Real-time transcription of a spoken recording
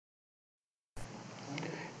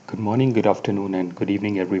Good morning, good afternoon, and good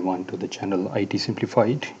evening, everyone, to the channel IT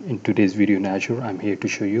Simplified. In today's video in Azure, I'm here to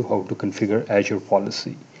show you how to configure Azure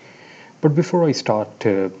policy. But before I start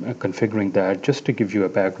configuring that, just to give you a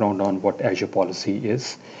background on what Azure policy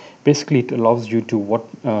is, basically it allows you to what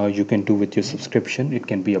you can do with your subscription. It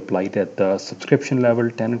can be applied at the subscription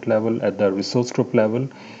level, tenant level, at the resource group level,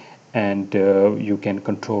 and you can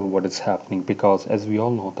control what is happening, because as we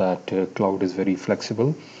all know that cloud is very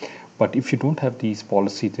flexible. But if you don't have these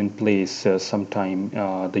policies in place, sometime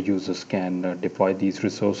the users can deploy these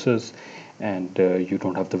resources, and you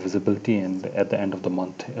don't have the visibility, and at the end of the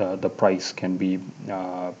month the price can be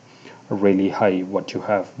really high, what you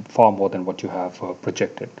have far more than what you have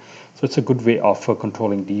projected. So it's a good way of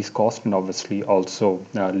controlling these costs, and obviously also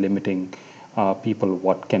limiting people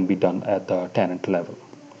what can be done at the tenant level.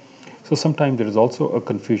 So sometimes there is also a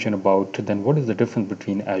confusion about then what is the difference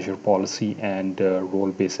between Azure policy and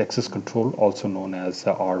role-based access control, also known as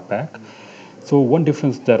RBAC. So one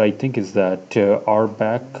difference that I think is that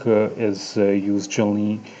RBAC is used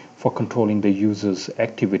generally for controlling the user's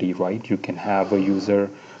activity, right? You can have a user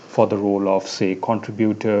for the role of, say,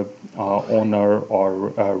 contributor, owner,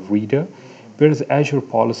 or reader. Whereas Azure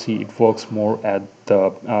policy, it works more at the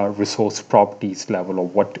resource properties level, or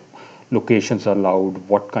what locations are allowed,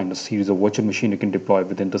 what kind of series of virtual machine you can deploy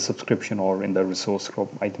within the subscription or in the resource group.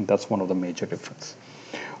 I think that's one of the major difference.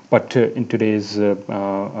 But in today's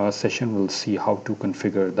session, we'll see how to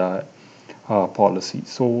configure the policy.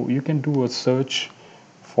 So you can do a search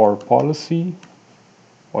for policy,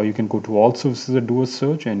 or you can go to all services and do a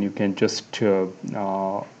search, and you can just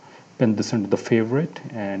pin this under the favorite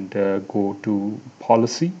and go to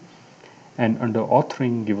policy, and under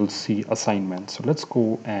authoring you will see assignment. So let's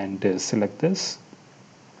go and select this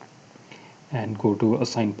and go to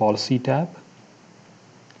assign policy tab.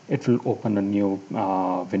 It will open a new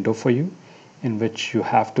window for you in which you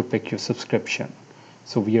have to pick your subscription.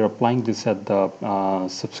 So we are applying this at the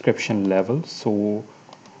subscription level, so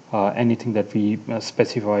anything that we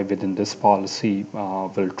specify within this policy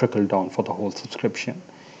will trickle down for the whole subscription.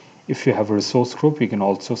 If you have a resource group, you can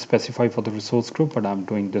also specify for the resource group, but I'm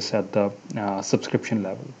doing this at the subscription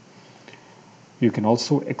level. You can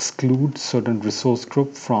also exclude certain resource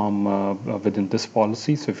group from within this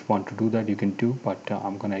policy. So if you want to do that, you can do, but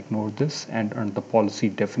I'm going to ignore this. And under the policy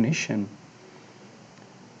definition,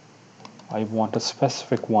 I want a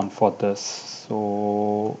specific one for this.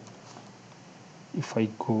 So if I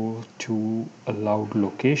go to allowed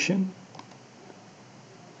location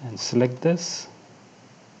and select this,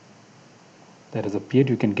 that has appeared.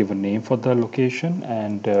 You can give a name for the location,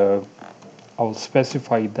 and I'll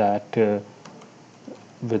specify that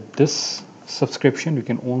with this subscription you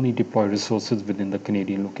can only deploy resources within the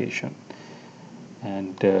Canadian location.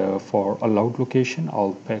 And for allowed location,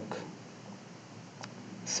 I'll pick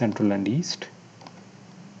Central and East,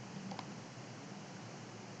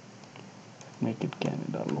 make it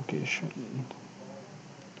Canada location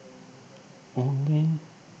only,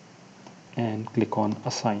 and click on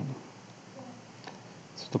assign.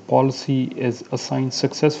 So the policy is assigned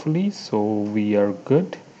successfully, so we are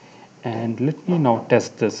good. And let me now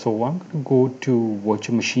test this. So I'm going to go to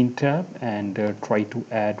virtual machine tab and try to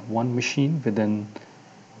add one machine within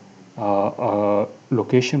a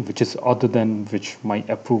location which is other than which my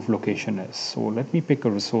approved location is. So let me pick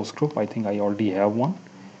a resource group. I think I already have one.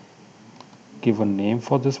 Give a name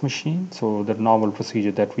for this machine, so the normal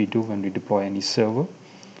procedure that we do when we deploy any server.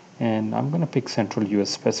 And I'm going to pick Central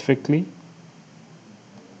US specifically.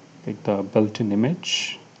 Pick the built-in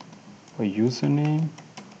image, a username,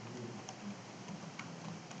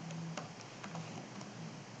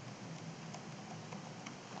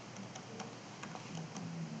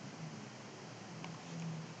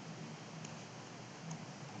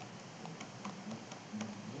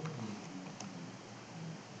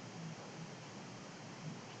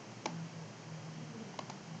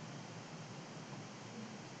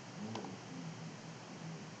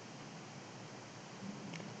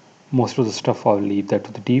 most of the stuff I'll leave that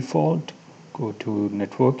to the default. Go to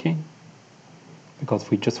networking, because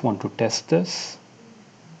we just want to test this.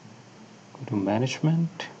 Go to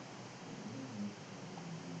management,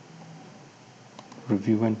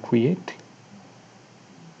 review and create.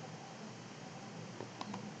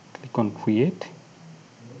 Click on create.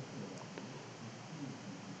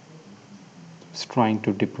 It's trying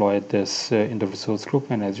to deploy this in the resource group,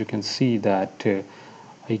 and as you can see that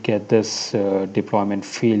I get this deployment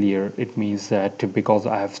failure. It means that because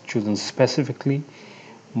I have chosen specifically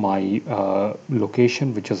my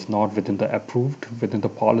location which is not within the approved within the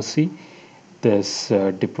policy, this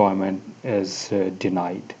deployment is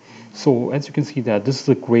denied. So as you can see that this is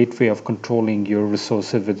a great way of controlling your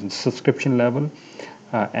resources within subscription level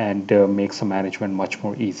and makes the management much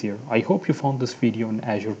more easier. I hope you found this video on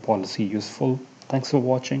Azure policy useful. Thanks for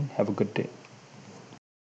watching. Have a good day.